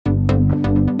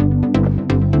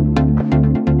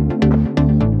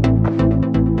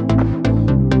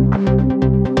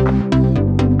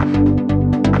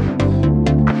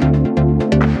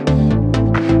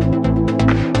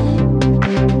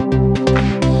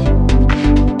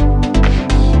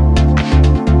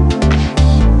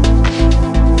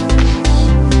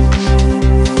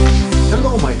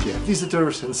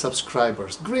visitors and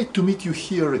subscribers. Great to meet you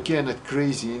here again at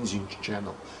Crazy Engine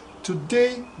channel.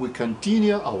 Today we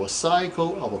continue our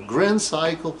cycle, our grand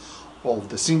cycle of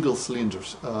the single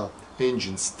cylinders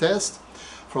engines test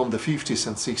from the 50s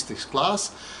and 60s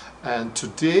class. And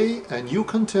today a new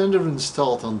contender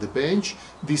installed on the bench.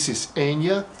 This is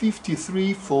Enya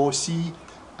 534C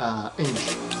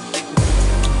engine.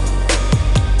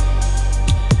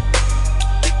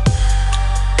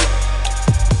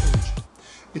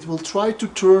 It will try to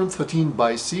turn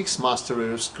 13x6 master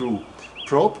air screw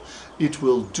prop. It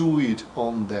will do it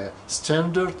on the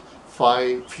standard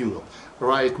 5 fuel.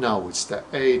 Right now it's the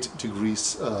 8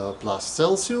 degrees plus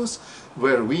Celsius,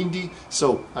 very windy,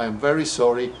 so I'm very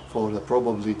sorry for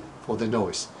the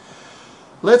noise.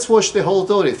 Let's watch the whole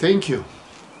story. Thank you.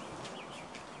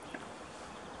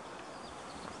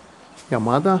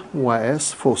 Yamada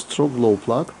YS 4-stroke glow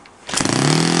plug.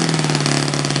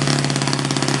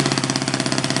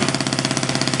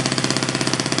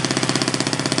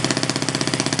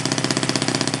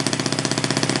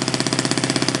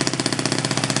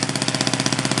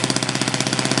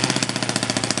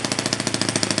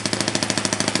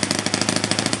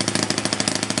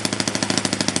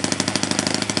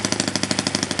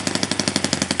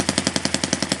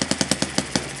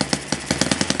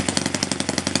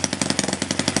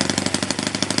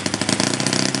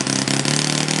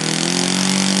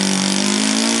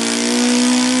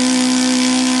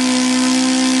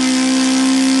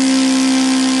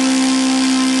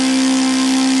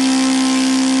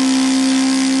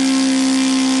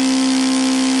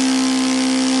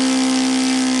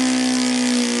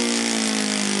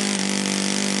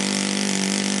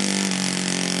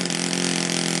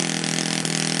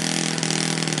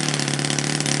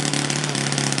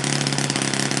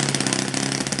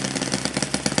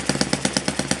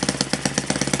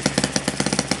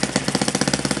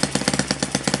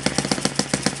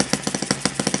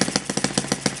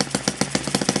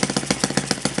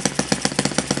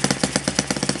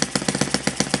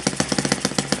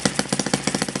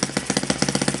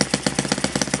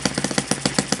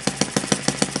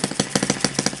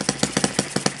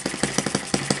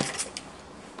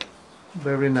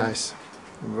 Very nice,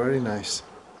 very nice.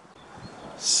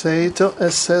 Sato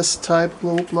SS type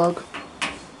glow plug.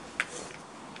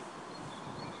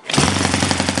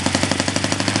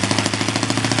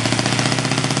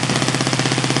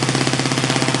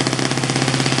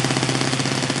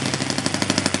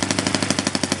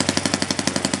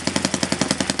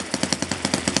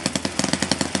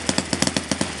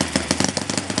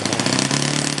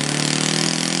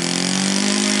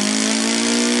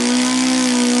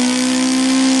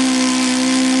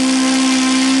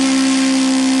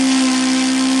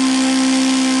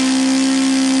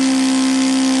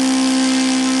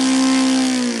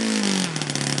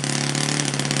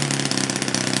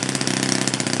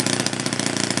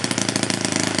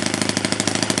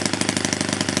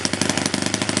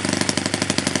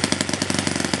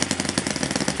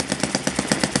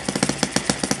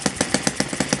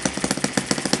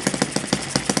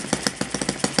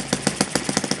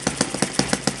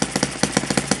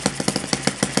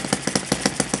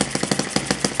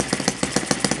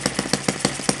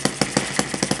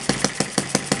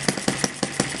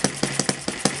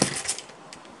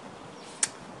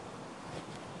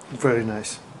 Very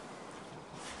nice.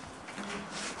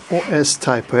 OS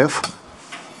type F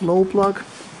glow plug.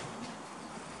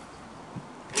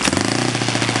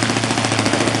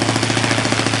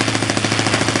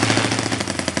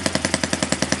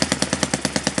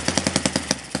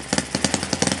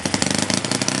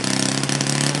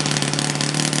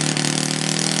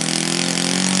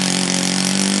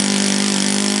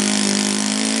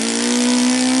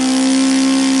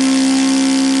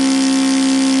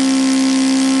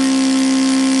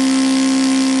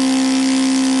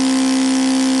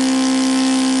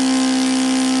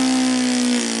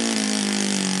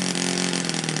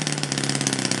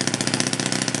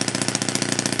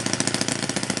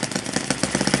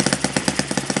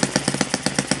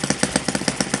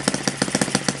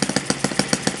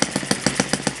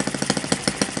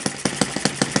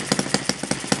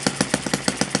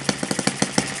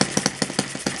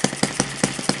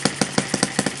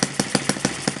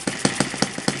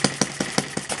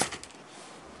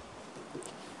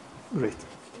 Great.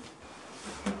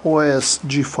 OS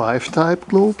G5 type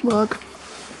glow plug.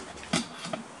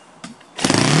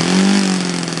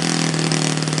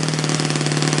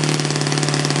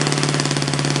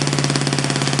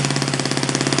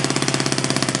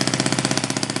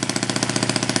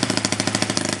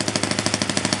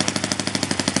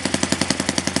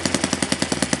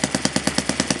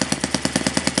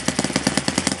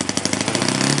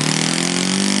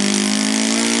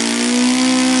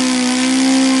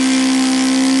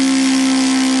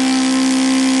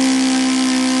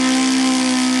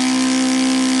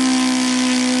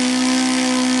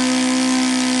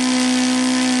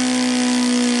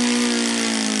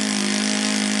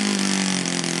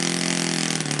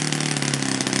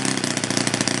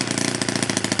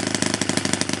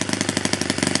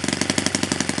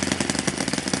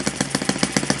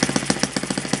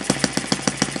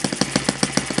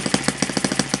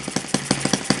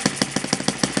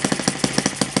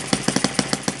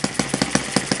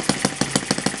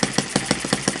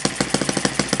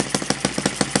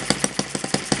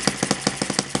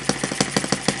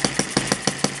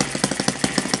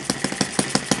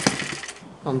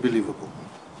 unbelievable.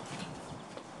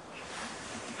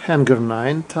 Hanger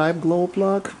 9 type glow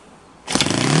plug.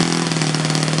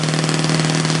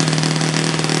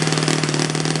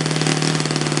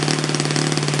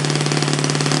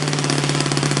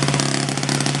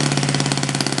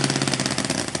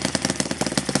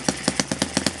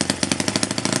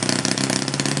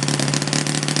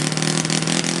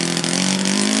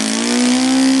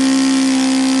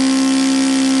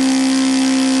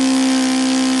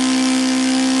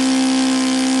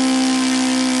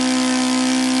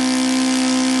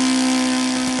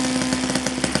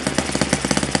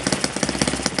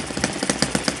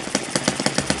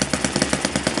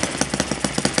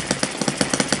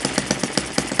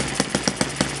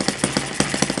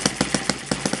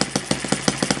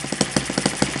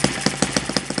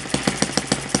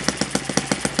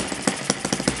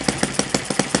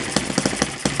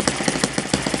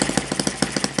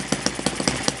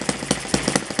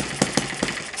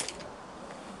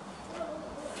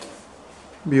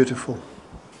 Beautiful.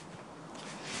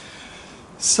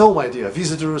 So, my dear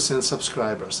visitors and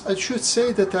subscribers, I should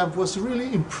say that I was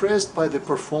really impressed by the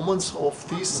performance of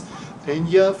this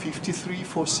Enya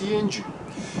 53.4C engine.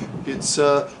 It's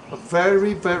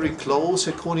very, very close,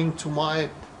 according to my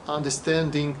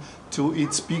understanding, to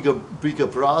its bigger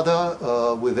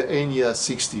brother with the Enya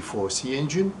 64C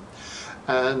engine.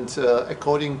 And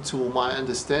according to my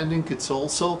understanding, it's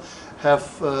also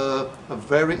have a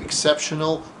very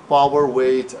exceptional power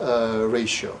weight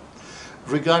ratio.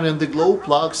 Regarding the glow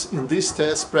plugs, in this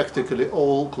test practically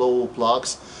all glow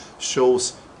plugs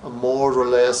shows a more or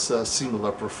less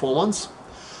similar performance.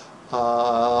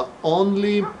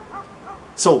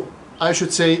 So I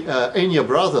should say Enya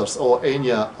Brothers or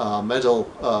Enya metal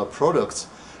products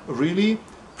really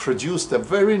produced a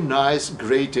very nice,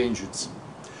 great engines.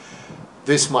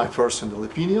 This is my personal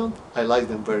opinion. I like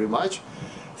them very much.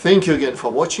 Thank you again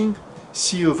for watching.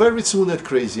 See you very soon at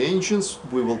Crazy Engines.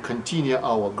 We will continue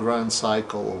our grand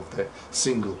cycle of the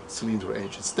single cylinder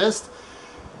engines test.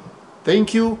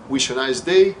 Thank you. Wish you a nice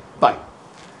day. Bye.